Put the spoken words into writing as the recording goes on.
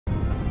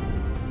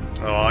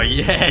Oh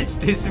yes,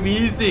 this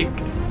music!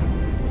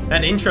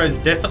 That intro is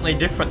definitely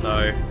different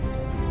though.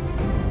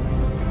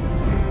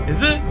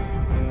 Is it?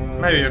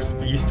 Maybe I'm just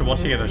used to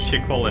watching it at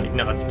shit quality.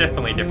 No, it's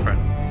definitely different.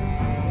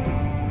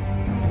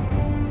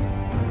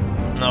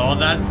 Oh,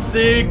 that's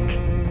sick!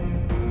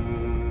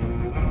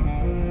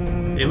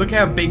 Yeah, look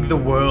how big the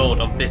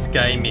world of this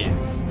game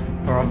is.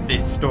 Or of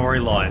this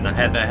storyline.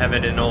 They have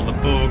it in all the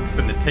books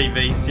and the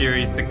TV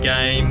series, the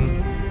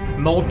games.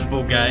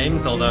 Multiple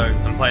games, although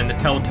I'm playing the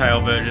Telltale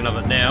version of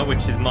it now,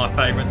 which is my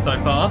favourite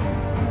so far.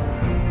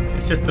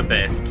 It's just the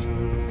best.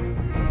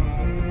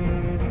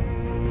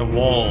 The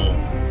Wall.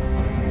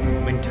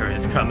 Winter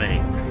is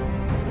coming.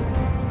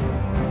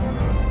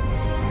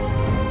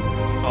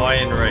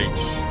 Iron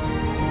Reach.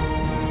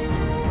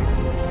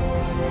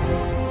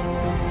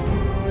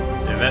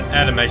 Yeah, that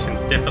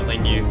animation's definitely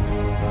new.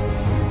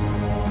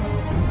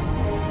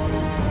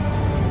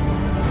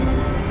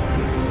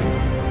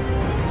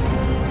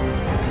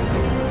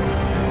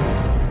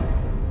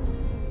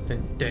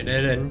 Dun,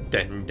 dun, dun,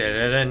 dun,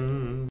 dun,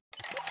 dun.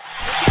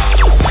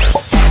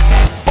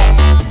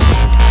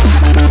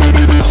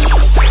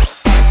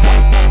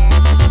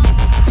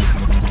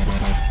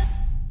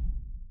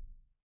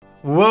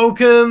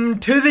 Welcome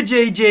to the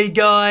GG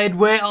Guide,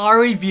 where I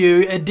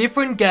review a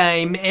different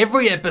game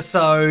every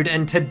episode,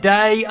 and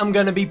today I'm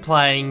going to be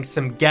playing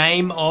some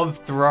Game of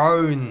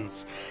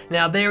Thrones.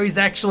 Now, there is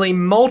actually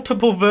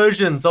multiple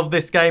versions of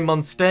this game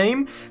on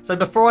Steam, so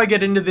before I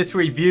get into this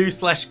review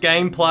slash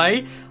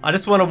gameplay, I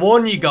just want to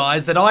warn you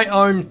guys that I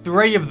own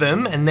 3 of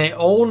them, and they're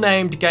all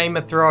named Game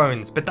of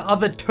Thrones, but the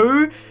other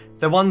 2,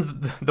 the ones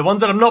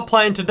that I'm not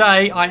playing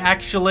today, I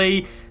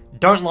actually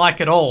don't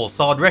like at all,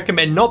 so I'd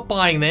recommend not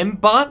buying them,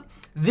 but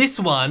this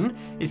one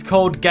is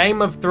called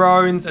Game of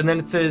Thrones, and then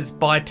it says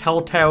by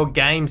Telltale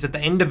Games at the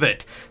end of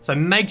it. So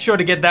make sure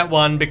to get that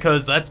one,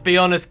 because let's be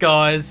honest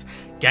guys,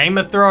 Game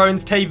of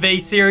Thrones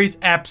TV series,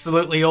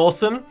 absolutely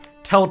awesome.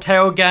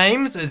 Telltale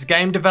Games as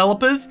game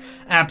developers,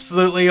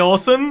 absolutely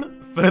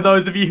awesome. For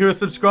those of you who are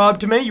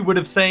subscribed to me, you would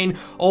have seen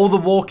all the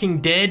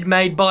Walking Dead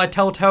made by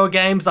Telltale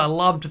Games. I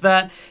loved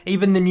that.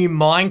 Even the new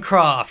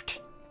Minecraft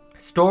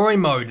story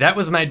mode, that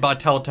was made by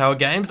Telltale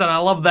Games, and I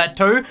love that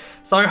too.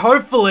 So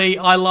hopefully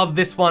I love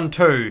this one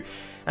too.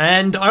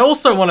 And I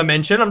also want to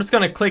mention, I'm just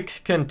going to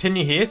click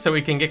continue here so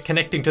we can get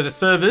connecting to the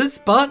servers,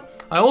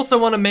 but I also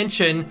want to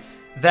mention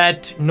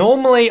that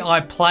normally I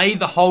play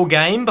the whole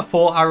game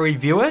before I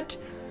review it,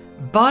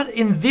 but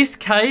in this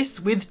case,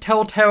 with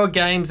Telltale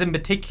Games in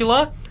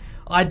particular,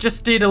 I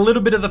just did a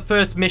little bit of the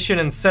first mission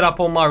and set up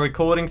all my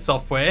recording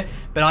software,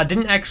 but I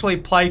didn't actually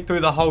play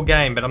through the whole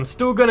game. But I'm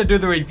still going to do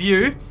the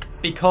review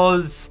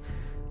because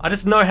I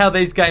just know how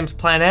these games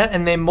plan out,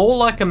 and they're more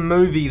like a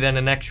movie than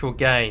an actual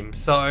game.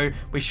 So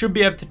we should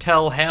be able to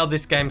tell how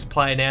this game's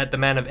playing out, the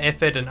amount of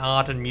effort and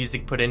art and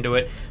music put into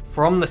it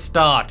from the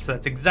start. So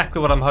that's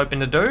exactly what I'm hoping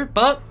to do.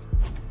 But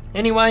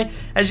anyway,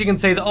 as you can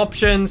see, the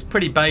options,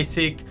 pretty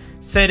basic.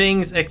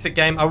 Settings, exit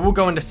game. I will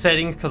go into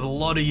settings because a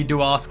lot of you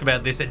do ask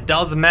about this. It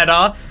does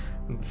matter.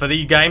 For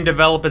the game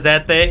developers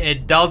out there,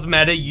 it does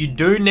matter. You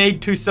do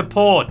need to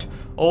support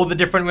all the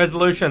different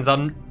resolutions.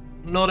 I'm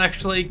not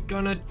actually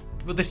gonna,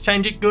 will this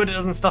change it? Good, it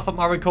doesn't stuff up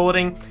my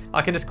recording.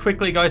 I can just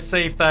quickly go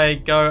see if they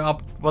go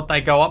up, what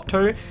they go up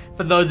to.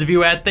 For those of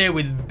you out there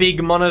with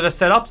big monitor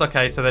setups,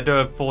 okay, so they do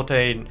have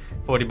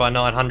 1440 by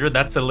 900.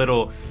 That's a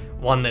little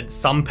one that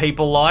some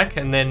people like.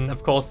 And then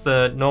of course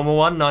the normal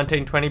one,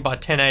 1920 by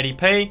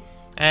 1080p.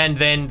 And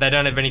then they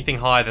don't have anything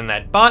higher than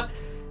that. But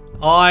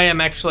I am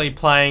actually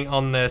playing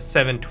on the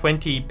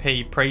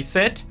 720p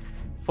preset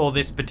for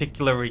this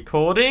particular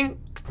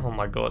recording. Oh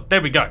my god,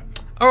 there we go.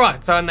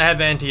 Alright, so they have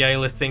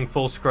anti-aliasing,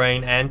 full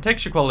screen, and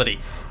texture quality.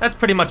 That's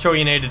pretty much all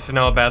you needed to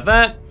know about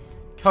that.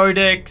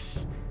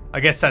 Codex, I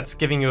guess that's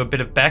giving you a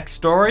bit of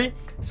backstory.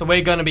 So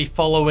we're going to be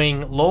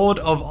following Lord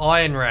of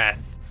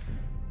Ironrath,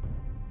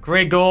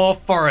 Gregor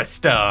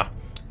Forrester.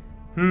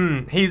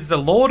 He's the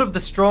Lord of the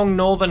Strong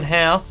Northern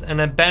House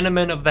and a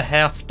bannerman of the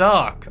House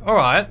Stark.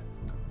 Alright.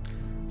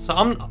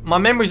 So my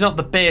memory's not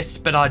the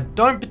best, but I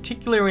don't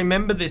particularly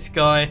remember this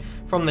guy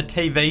from the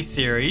TV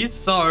series.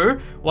 So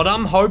what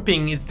I'm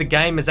hoping is the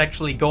game has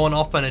actually gone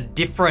off on a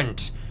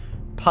different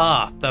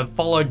path. They've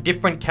followed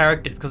different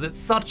characters because it's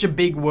such a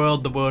big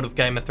world, the world of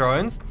Game of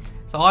Thrones.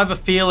 So I have a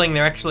feeling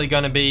they're actually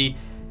going to be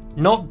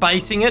not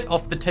basing it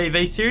off the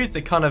TV series.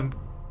 They're kind of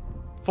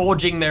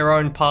forging their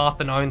own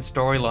path and own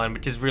storyline,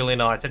 which is really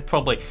nice. It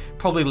probably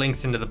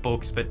links into the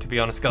books, but to be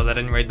honest guys, I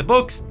didn't read the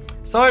books.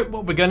 So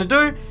what we're going to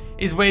do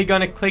is we're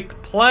going to click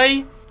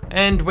play,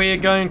 and we're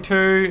going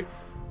to,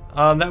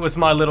 that was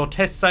my little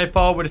test save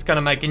file. We're just going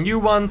to make a new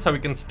one so we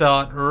can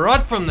start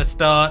right from the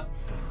start.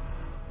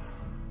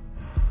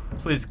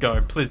 Please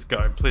go, please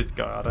go, please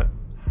go. I don't...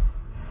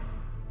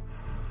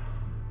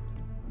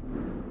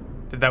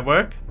 Did that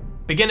work?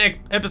 Begin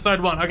episode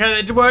 1. Okay,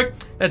 that did work.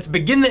 Let's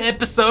begin the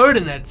episode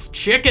and let's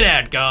check it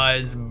out,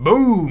 guys.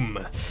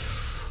 Boom.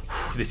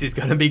 This is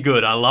gonna be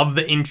good. I love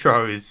the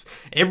intros.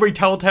 Every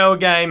Telltale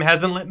game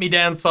hasn't let me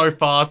down so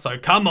far, so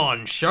come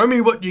on, show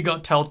me what you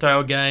got,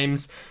 Telltale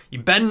Games. You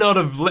better not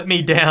have let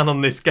me down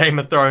on this Game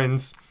of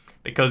Thrones,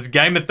 because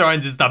Game of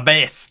Thrones is the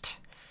best.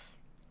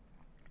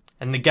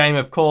 And the game,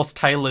 of course,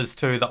 tailors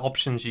to the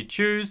options you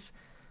choose.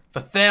 For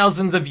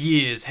thousands of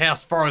years,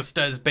 House Forrester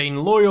has been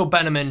loyal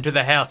bannermen to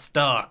the House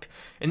Stark.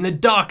 In the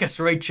darkest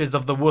reaches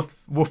of the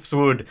Wolf's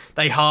Wood,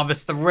 they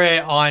harvest the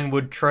rare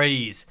ironwood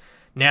trees.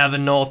 Now the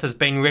North has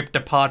been ripped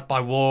apart by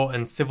war,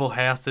 and civil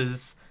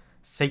houses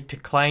seek to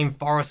claim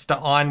Forrester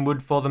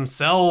ironwood for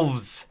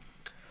themselves.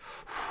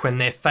 When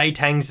their fate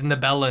hangs in the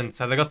balance.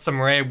 So they got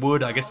some rare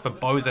wood, I guess, for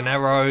bows and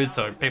arrows,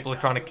 so people are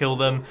trying to kill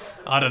them.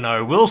 I don't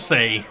know, we'll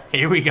see.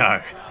 Here we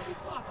go.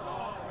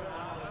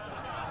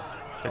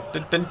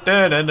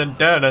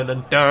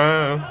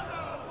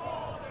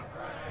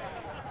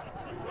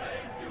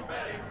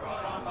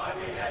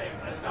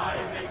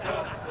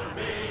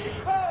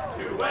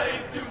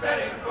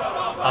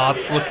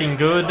 Art's looking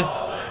good.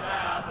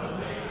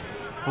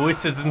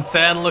 Voices and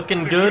sound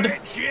looking good.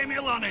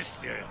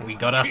 We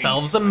got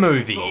ourselves a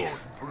movie.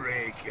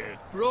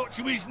 Brought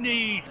to his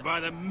knees by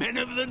the men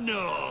of the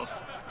North.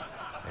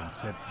 And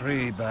set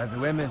free by the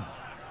women.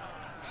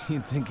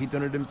 You'd think he'd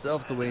done it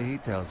himself the way he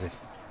tells it.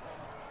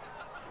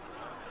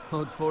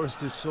 Old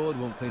Forrester's sword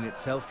won't clean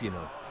itself, you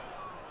know.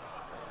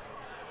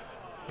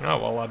 Oh,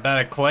 well, I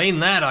better clean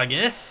that, I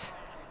guess.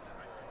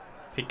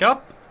 Pick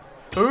up.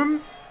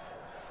 Boom.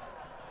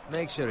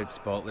 Make sure it's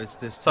spotless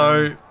this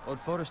time. So, Old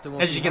Forrester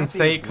won't as you be can happy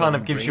see, if it kind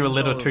of one gives you a brings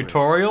little all over it.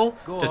 tutorial.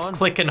 Go Just on.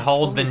 click and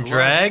hold, then Only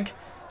drag.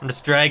 I'm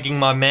just dragging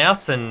my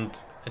mouse and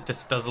it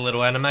just does a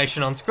little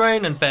animation on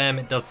screen and bam,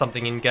 it does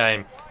something in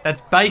game.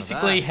 That's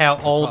basically how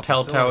all proper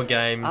Telltale sword.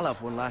 games I'll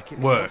have one like it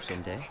work. myself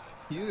someday.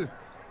 You'll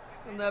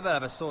never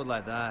have a sword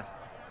like that.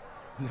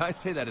 I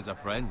say that as a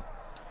friend.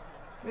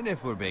 And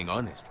if we're being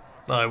honest,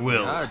 I you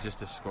will. are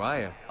just a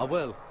squire. I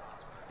will.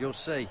 You'll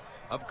see.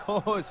 Of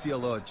course, your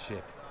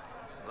lordship.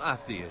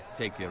 After you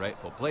take your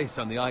rightful place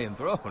on the Iron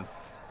Throne.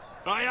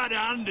 I had a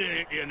hand in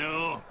it, you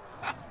know.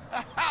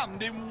 A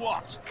hand in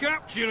what?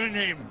 Capturing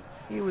him.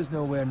 He was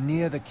nowhere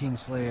near the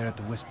Kingslayer at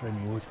the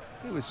Whispering Wood.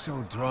 He was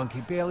so drunk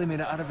he barely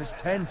made it out of his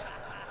tent.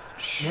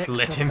 Shh, Next,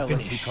 let they'll him tell us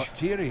finish. He caught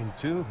Tyrion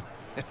too.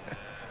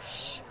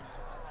 Shh.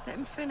 Let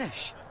him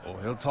finish. Oh,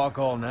 he'll talk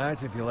all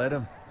night if you let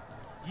him.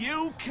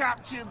 You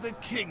captured the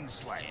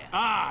Kingslayer.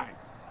 Aye.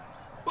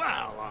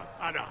 Well,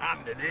 I had a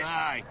hand in it.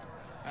 Aye.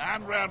 A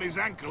hand round his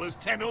ankle as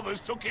 10 others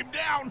took him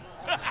down.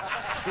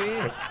 See?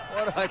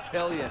 What'd I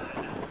tell you?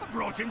 I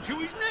brought him to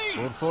his knees.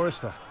 Lord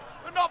Forrester.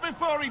 But not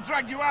before he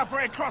dragged you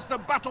halfway across the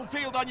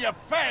battlefield on your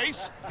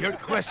face. You're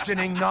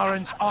questioning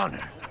Norrin's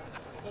honor.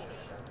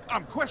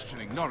 I'm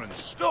questioning Norrin's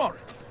story,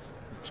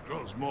 which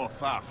grows more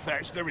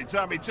far-fetched every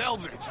time he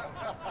tells it.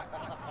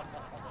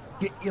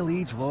 Get your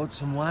liege lord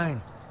some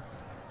wine.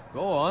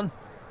 Go on.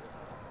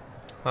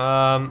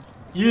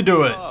 You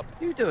do it.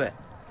 You do it.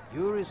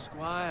 You're his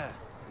squire.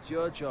 It's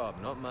your job,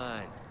 not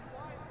mine.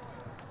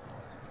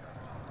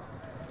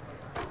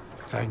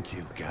 Thank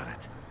you, Garrett.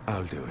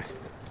 I'll do it.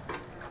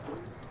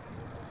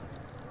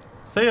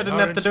 See, I didn't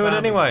have to do it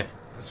anyway.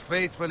 Has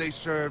faithfully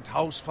served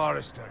House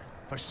Forrester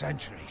for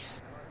centuries.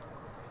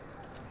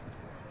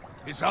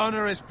 His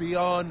honor is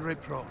beyond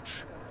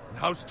reproach, and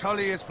House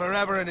Tully is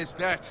forever in his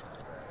debt.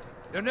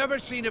 You've never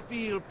seen a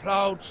field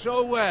ploughed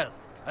so well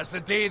as the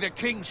day the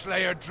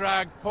Kingslayer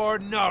dragged poor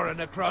Norrin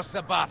across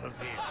the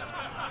battlefield.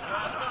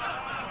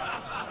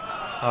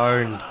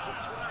 Owned.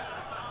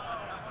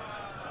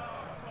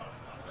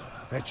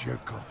 Fetch your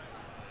cup.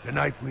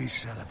 Tonight we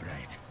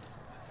celebrate.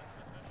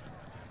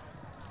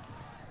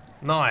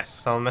 Nice.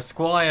 So I'm a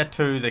squire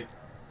to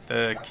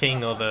the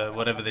king or the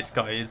whatever this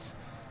guy is.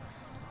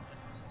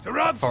 To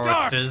Robb Stark,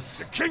 Forresters.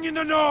 the king in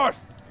the north.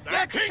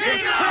 The King in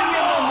the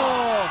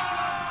north.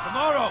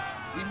 Tomorrow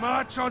we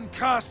march on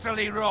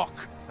Casterly Rock,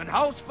 and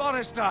House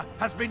Forrester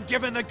has been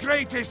given the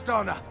greatest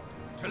honor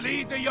to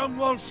lead the Young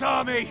Wolf's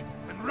army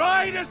and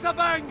ride as the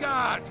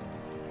vanguard.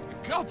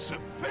 The gods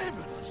have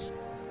favored us.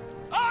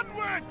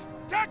 Onward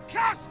to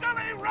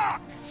Casterly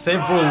Rock!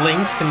 Several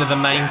links into the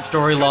main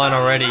storyline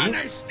already.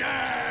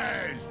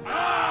 Lannisters!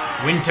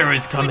 Winter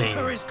is coming.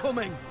 Winter is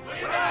coming.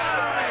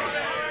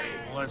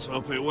 Let's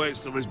hope it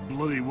waits till this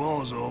bloody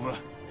war's over.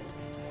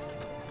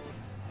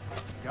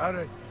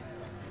 Garrett,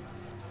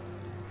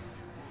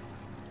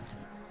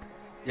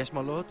 Yes,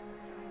 my lord.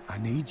 I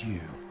need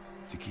you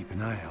to keep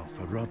an eye out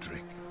for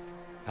Roderick.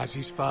 As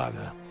his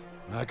father,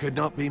 I could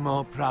not be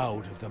more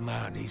proud of the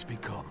man he's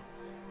become.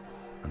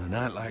 On a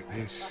night like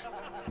this,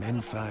 men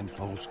find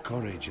false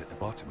courage at the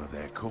bottom of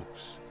their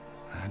cups.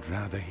 I'd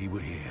rather he were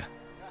here.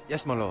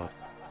 Yes, my lord.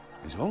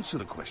 There's also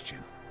the question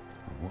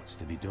of what's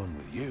to be done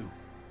with you.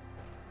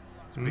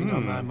 It's been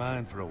on my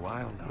mind for a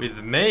while now. With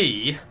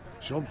me?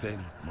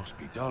 Something must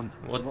be done.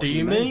 What do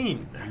you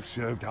mean? You've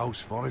served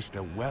House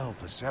Forrester well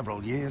for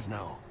several years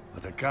now,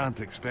 but I can't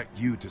expect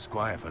you to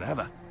squire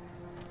forever.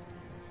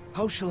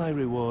 How shall I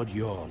reward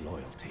your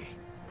loyalty?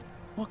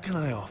 What can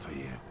I offer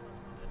you?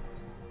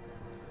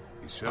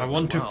 You served I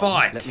want to well.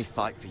 fight. Let me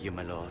fight for you,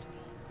 my lord.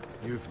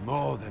 You've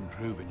more than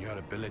proven your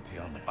ability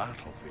on the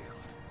battlefield.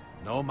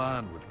 No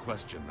man would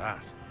question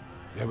that.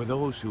 There were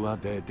those who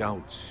had their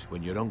doubts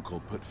when your uncle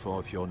put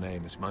forth your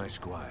name as my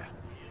squire.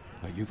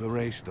 But you've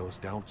erased those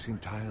doubts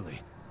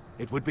entirely.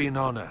 It would be an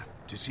honor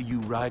to see you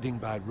riding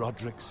by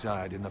Roderick's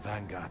side in the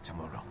vanguard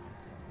tomorrow.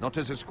 Not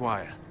as a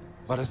squire,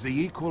 but as the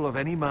equal of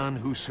any man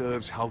who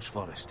serves House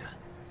Forrester.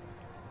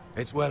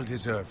 It's well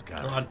deserved,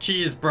 Gareth. Oh,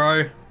 cheers,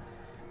 bro.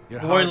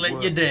 Your I won't hard let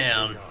you work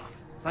down. paid off.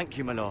 Thank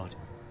you, my lord.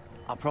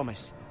 I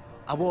promise.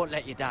 I won't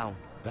let you down.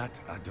 That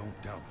I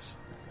don't doubt.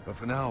 But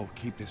for now,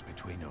 keep this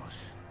between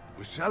us.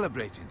 We're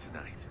celebrating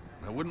tonight.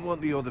 I wouldn't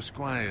want the other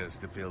squires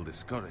to feel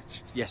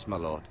discouraged. Yes, my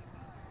lord.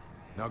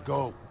 Now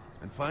go,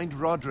 and find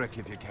Roderick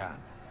if you can.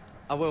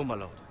 I will, my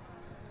lord.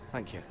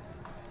 Thank you.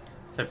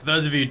 So for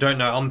those of you who don't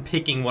know, I'm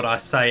picking what I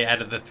say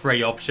out of the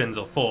 3 options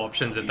or 4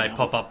 options that they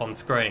pop up on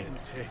screen.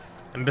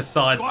 And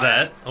besides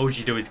that, all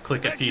you do is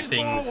click a few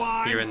things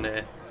here and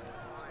there.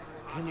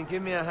 Can you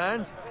give me a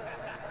hand?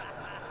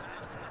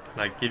 Can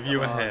I give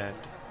you a hand?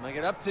 Can I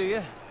get up to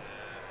you?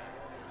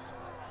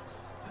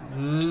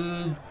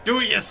 Do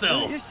it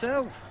yourself.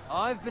 Yourself.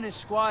 I've been a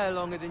squire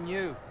longer than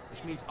you,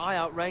 which means I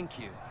outrank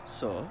you.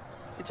 So?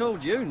 He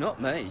told you,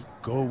 not me.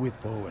 Go with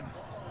Bowen.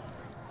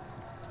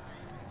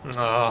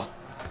 Oh.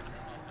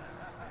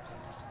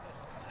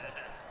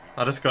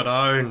 I just got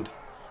owned.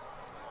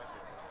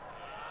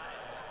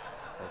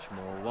 Fetch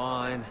more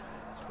wine,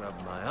 scrub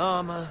my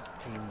armor,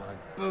 clean my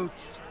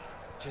boots.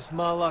 Just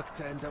my luck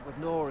to end up with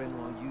Norin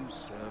while you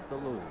serve the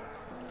Lord.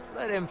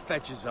 Let him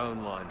fetch his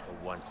own wine for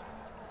once.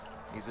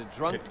 He's a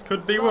drunk It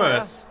could be liar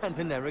worse. and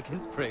an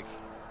arrogant prick.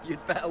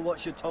 You'd better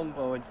watch your tongue,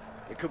 Bowen.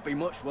 It could be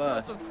much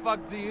worse. What the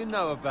fuck do you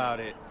know about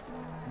it?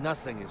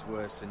 Nothing is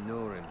worse than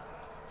Norin.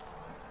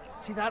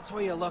 See, that's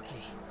where you're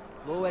lucky.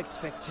 Low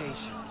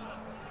expectations.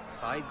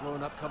 If I'd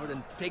grown up covered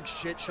in pig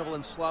shit, shovel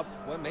and slop,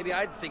 well, maybe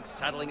I'd think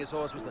saddling his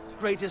horse was the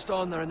greatest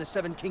honor in the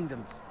 7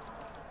 kingdoms.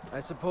 I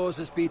suppose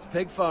this beats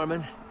pig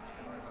farming.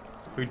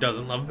 Who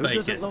doesn't love Who bacon?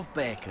 doesn't love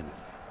bacon?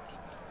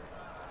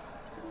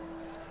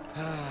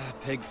 Ah,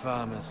 pig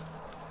farmers.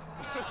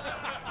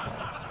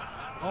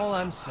 All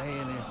I'm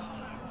saying is,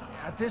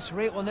 at this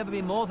rate we'll never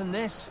be more than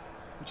this,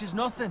 which is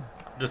nothing.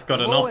 Just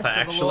got an Lowest offer,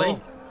 of the actually.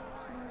 low.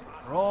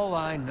 For all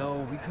I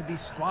know, we could be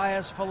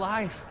squires for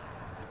life.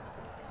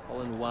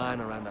 Pulling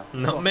wine around a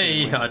Not fucking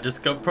me. window. I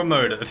just got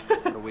promoted.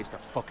 What a waste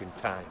of fucking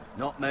time.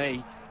 Not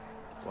me.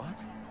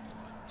 What?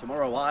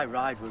 Tomorrow I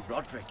ride with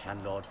Roderick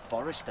and Lord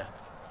Forrester.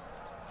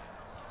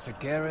 Sir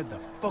Gerard the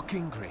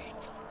fucking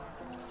Great.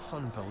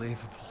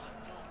 Unbelievable.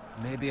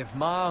 Maybe if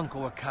my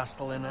uncle were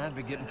Castellan, I'd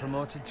be getting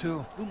promoted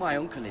too. Who my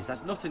uncle is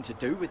has nothing to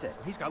do with it.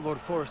 He's got Lord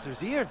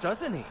Forrester's ear,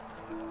 doesn't he?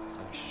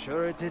 I'm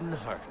sure it didn't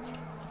hurt.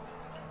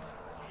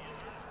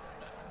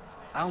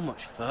 How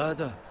much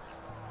further?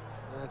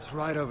 That's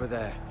right over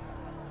there.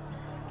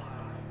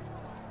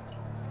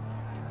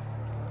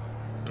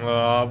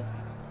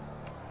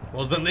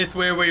 Wasn't this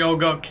where we all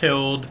got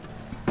killed?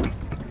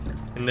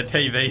 In the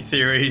TV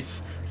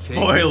series?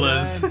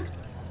 Spoilers.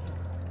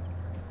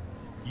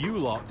 You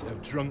lot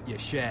have drunk your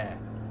share.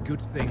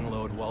 Good thing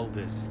Lord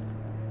Walder's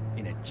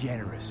in a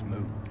generous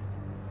mood.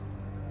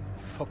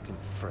 Fucking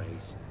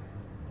phrase.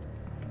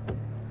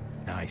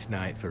 Nice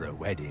night for a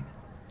wedding.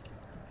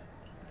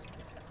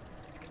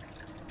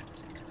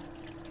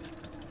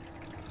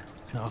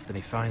 It's not often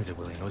he finds a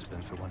willing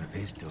husband for one of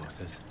his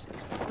daughters.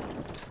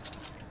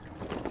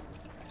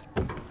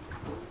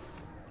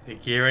 They're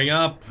gearing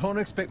up. Don't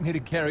expect me to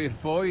carry it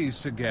for you,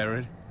 Sir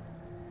Gerard.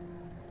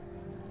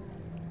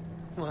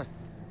 What?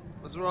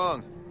 What's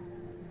wrong?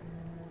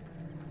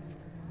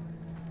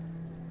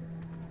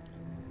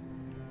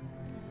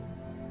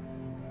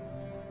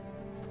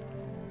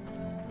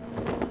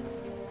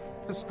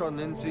 What's gotten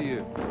into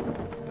you?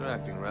 You're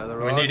acting rather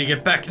We odd. need to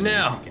get back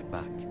now. Get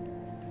back.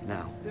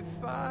 Now. They're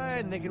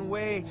fine, they can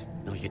wait.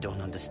 No, you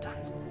don't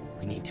understand.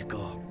 We need to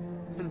go.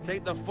 And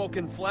take the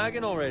fucking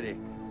flagon already.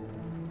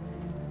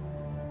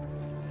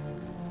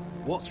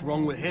 What's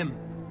wrong with him?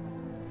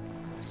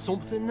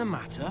 Something the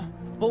matter?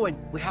 Bowen,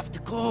 we have to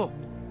go.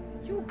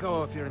 You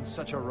go if you're in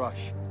such a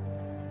rush.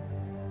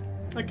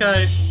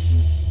 Okay.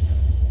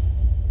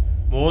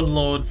 Warn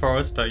Lord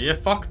Forrester. Yeah,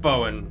 fuck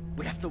Bowen.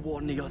 We have to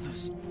warn the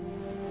others.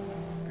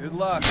 Good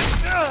luck.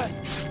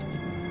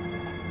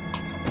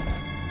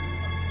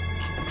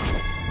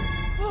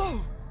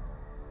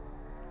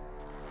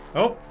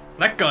 Oh,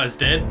 that guy's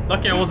dead.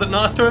 Lucky I wasn't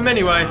nice to him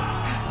anyway.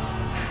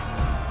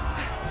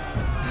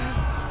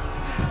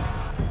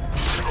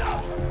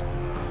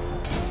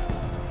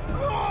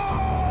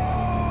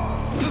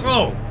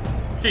 Oh,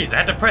 jeez, I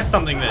had to press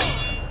something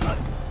then.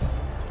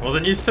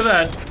 Wasn't used to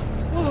that.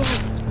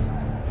 Oh.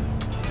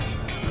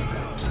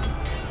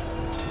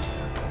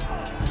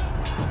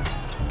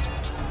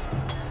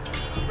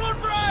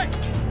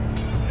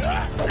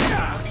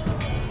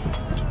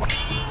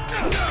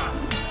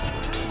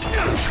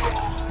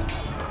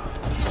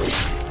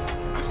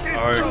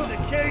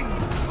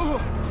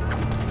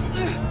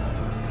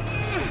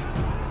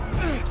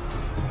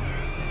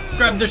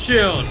 Grab the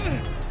shield.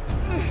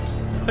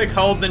 Click,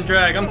 hold, then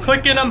drag. I'm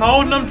clicking, I'm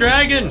holding, I'm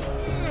dragging.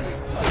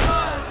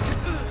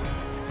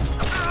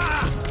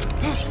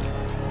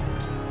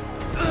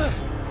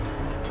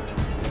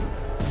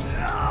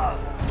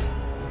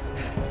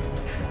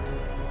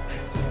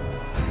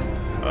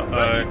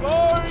 Ready,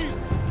 boys!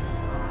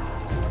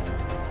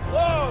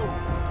 Whoa!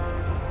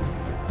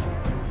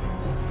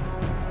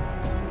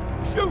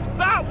 Shoot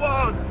that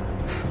one!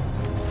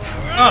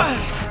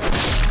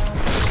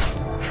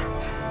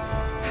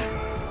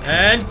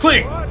 And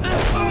click!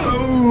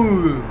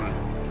 Boom!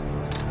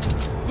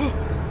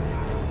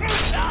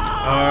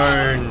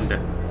 Owned.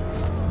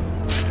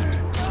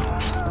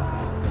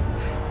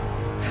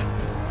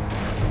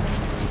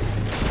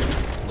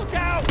 Look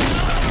out!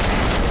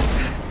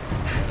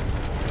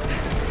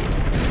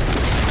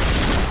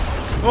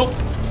 Oh!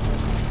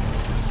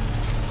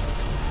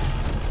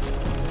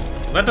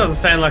 That doesn't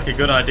sound like a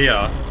good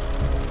idea.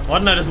 Why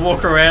didn't I just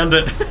walk around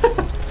it?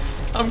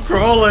 I'm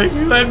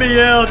crawling! Let me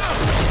out!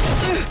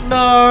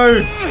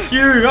 No!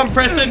 Q! I'm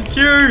pressing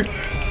Q!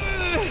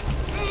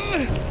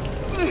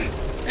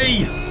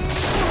 E!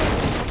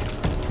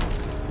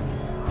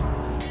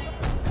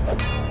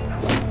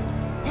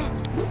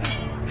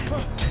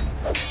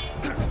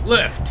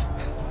 Left!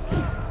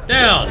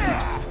 Down!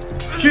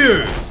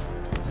 Q!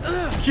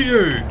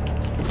 Q!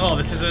 Oh,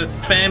 this is a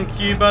spam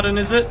Q button,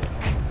 is it?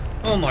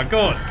 Oh my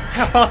god.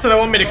 How fast do they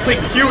want me to click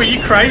Q? Are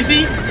you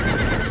crazy?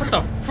 What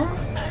the fuck?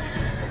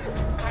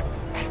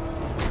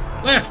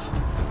 Left!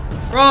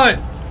 Right!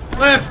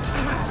 Left!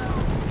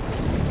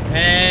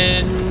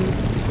 And...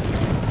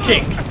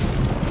 kick.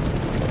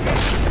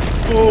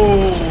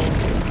 Ooh,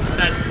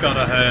 that's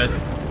gotta hurt.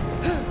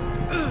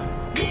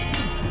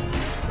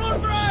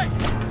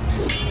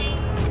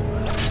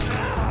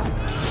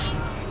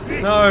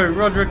 No,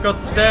 Roderick got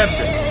stabbed.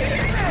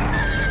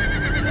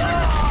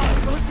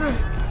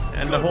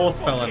 And the horse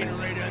fell on him.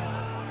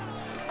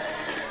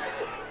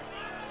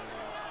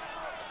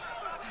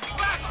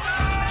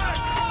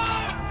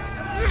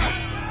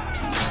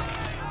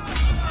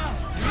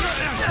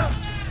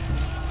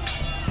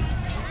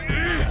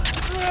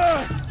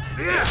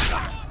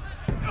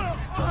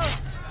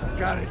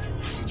 Garrett,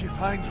 did you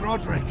find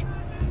Roderick?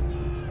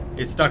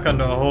 He's stuck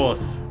under a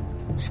horse.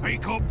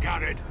 Speak up,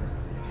 Garrett.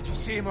 Did you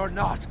see him or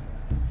not?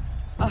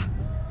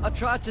 I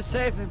tried to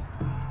save him,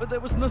 but there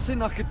was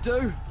nothing I could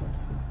do.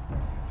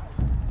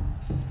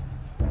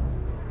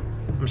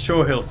 I'm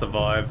sure he'll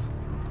survive.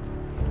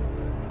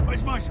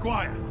 Where's my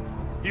squire?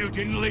 You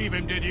didn't leave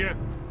him, did you?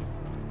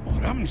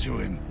 What happened to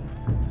him?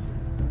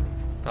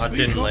 I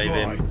didn't Speak up, leave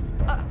boy.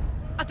 him.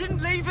 I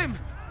didn't leave him,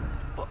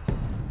 but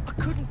I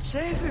couldn't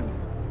save him.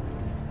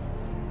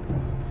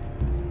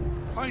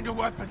 Find a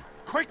weapon,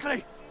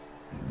 quickly!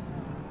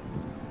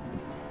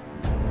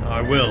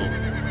 I will.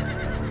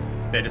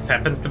 There just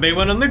happens to be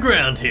one on the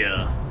ground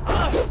here.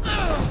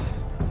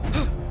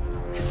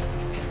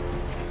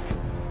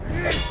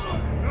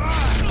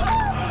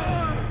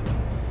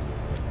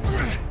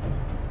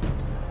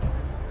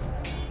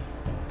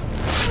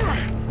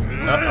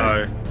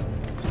 Uh-oh.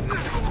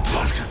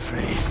 Walter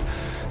Free,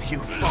 you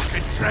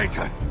fucking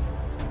traitor!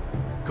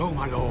 Go,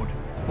 my lord,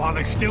 while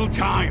there's still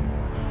time.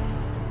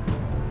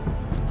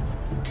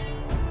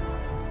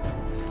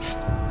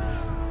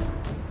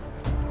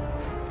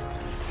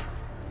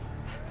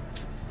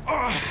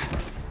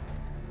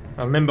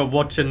 I remember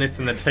watching this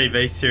in the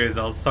TV series.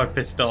 I was so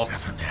pissed off.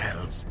 Seven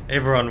hells.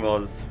 Everyone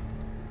was.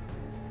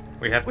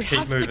 We have to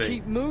keep moving. to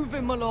keep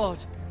moving, my lord.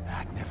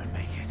 I'd never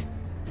make it.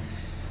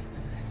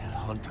 They'll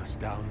hunt us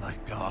down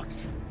like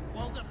dogs.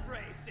 Walter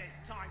Frey says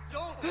time.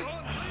 Don't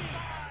run,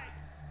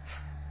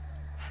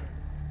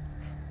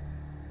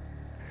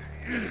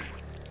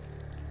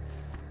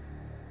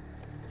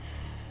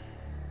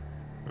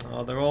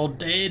 Oh, they're all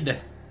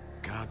dead.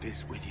 Guard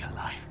this with your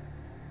life.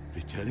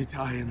 Return it to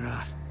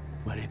Ironrath,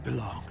 where it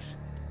belongs.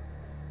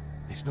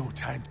 There's no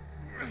time.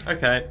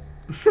 Okay.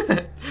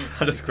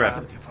 I just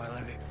grab it. If I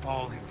let it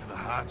fall into the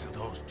hands of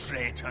those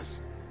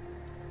traitors.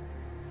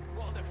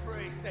 Walter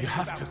Frey says You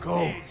have to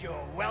go.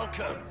 You're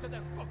welcome to the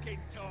fucking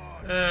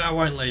tour. I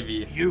won't leave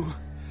you. You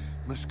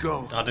must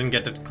go. I didn't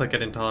get to click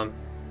it in time.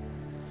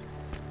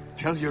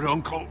 Tell your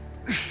uncle.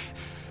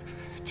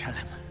 Tell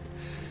him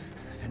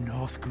the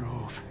North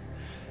Grove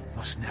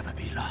must never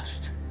be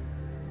lost.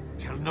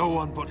 Tell no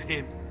one but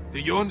him. Do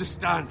you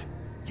understand?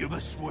 You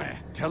must swear.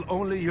 Tell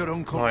only your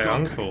uncle. My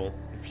Duncan. uncle.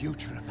 The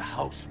future of the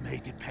house may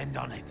depend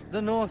on it.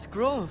 The North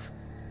Grove,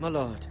 my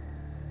lord.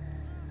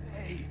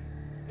 Hey,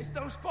 it's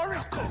those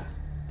foresters. Go.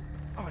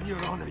 On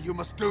your honor, you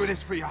must do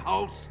this for your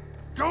house.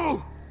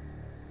 Go!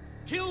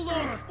 Kill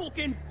those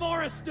fucking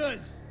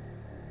foresters.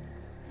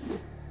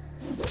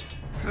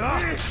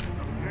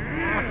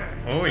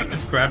 Oh, he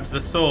just grabs the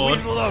sword.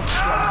 We love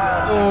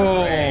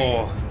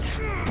Oh.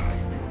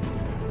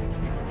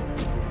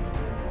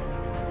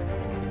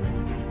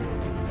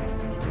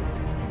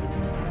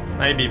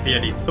 Maybe if he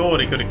had his sword,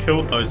 he could have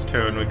killed those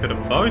two and we could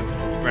have both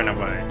ran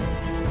away.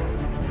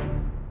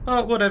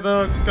 But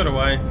whatever, got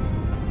away.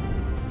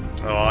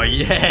 Oh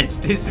yes,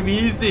 this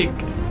music!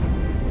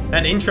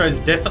 That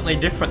intro's definitely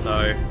different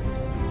though.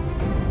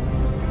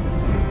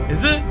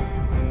 Is it?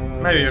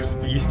 Maybe I'm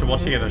just used to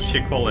watching it at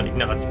shit quality.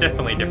 No, it's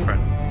definitely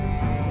different.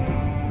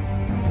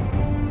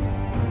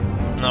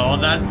 Oh,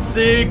 that's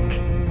sick!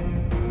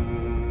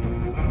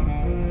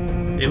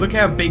 Hey, look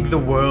how big the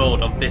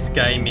world of this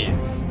game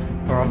is.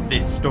 or of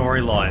this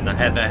storyline.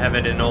 They have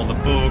it in all the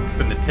books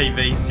and the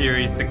TV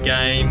series, the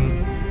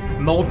games,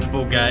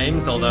 multiple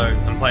games, although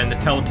I'm playing the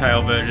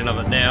Telltale version of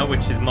it now,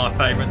 which is my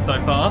favourite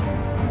so far.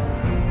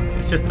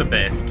 It's just the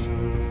best.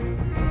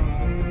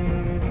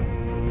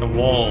 The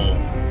Wall.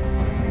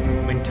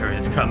 Winter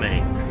is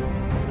coming.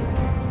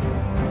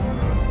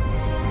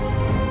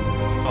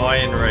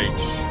 Iron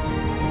Reach.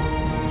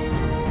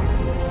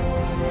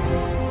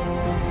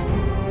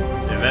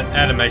 Yeah, that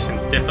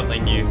animation's definitely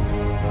new.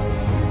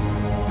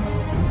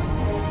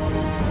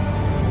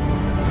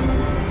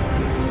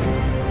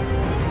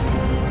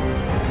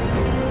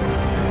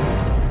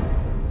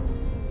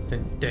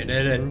 Dun,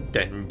 dun,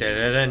 dun,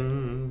 dun,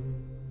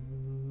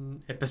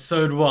 dun.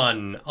 Episode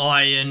 1,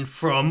 Iron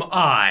from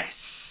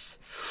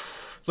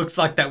Ice. Looks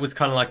like that was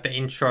kind of like the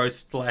intro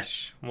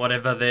slash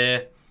whatever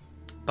there.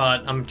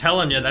 But I'm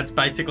telling you, that's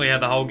basically how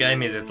the whole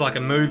game is. It's like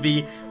a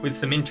movie with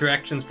some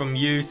interactions from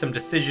you, some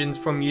decisions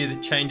from you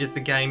that changes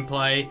the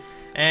gameplay.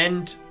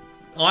 And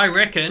I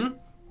reckon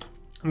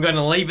I'm going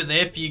to leave it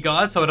there for you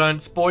guys so I don't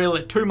spoil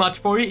it too much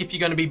for you if you're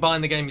going to be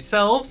buying the game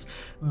yourselves.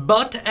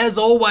 But as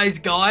always,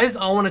 guys,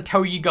 I want to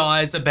tell you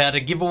guys about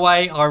a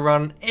giveaway I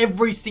run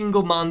every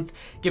single month,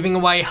 giving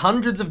away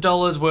hundreds of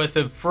dollars worth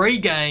of free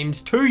games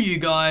to you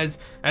guys.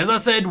 As I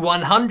said,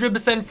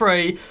 100%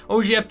 free.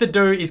 All you have to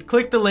do is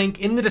click the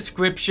link in the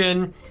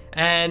description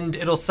and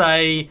it'll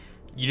say,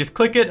 you just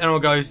click it and it'll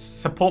go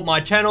support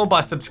my channel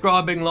by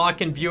subscribing,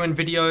 liking, viewing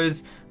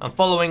videos,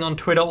 following on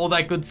Twitter, all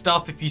that good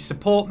stuff. If you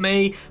support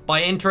me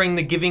by entering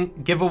the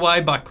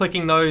giveaway by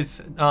clicking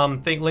those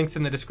links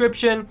in the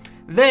description,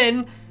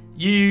 then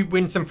you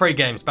win some free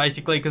games,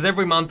 basically, because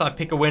every month I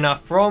pick a winner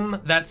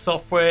from that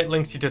software. It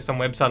links you to some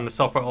website and the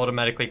software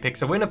automatically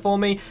picks a winner for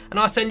me, and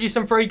I send you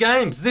some free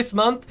games. This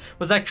month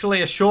was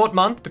actually a short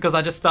month because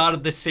I just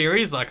started this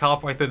series like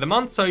halfway through the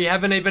month, so you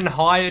have an even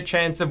higher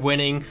chance of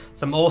winning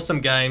some awesome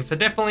games. So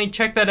definitely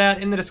check that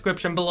out in the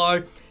description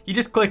below. You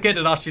just click it,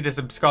 it asks you to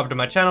subscribe to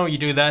my channel, you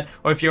do that.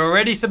 Or if you're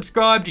already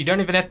subscribed, you don't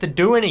even have to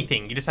do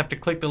anything. You just have to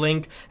click the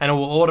link and it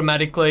will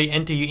automatically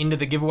enter you into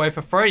the giveaway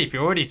for free if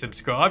you're already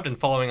subscribed and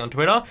following on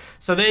Twitter.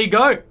 So there you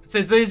go. It's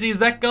as easy as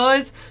that,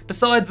 guys.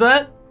 Besides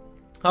that,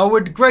 I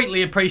would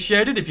greatly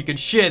appreciate it if you could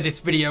share this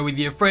video with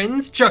your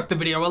friends, chuck the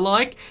video a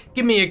like,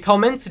 give me a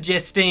comment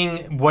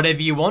suggesting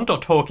whatever you want or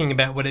talking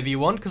about whatever you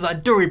want, because I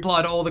do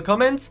reply to all the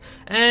comments.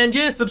 And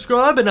yeah,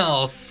 subscribe and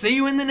I'll see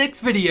you in the next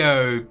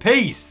video.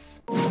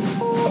 Peace.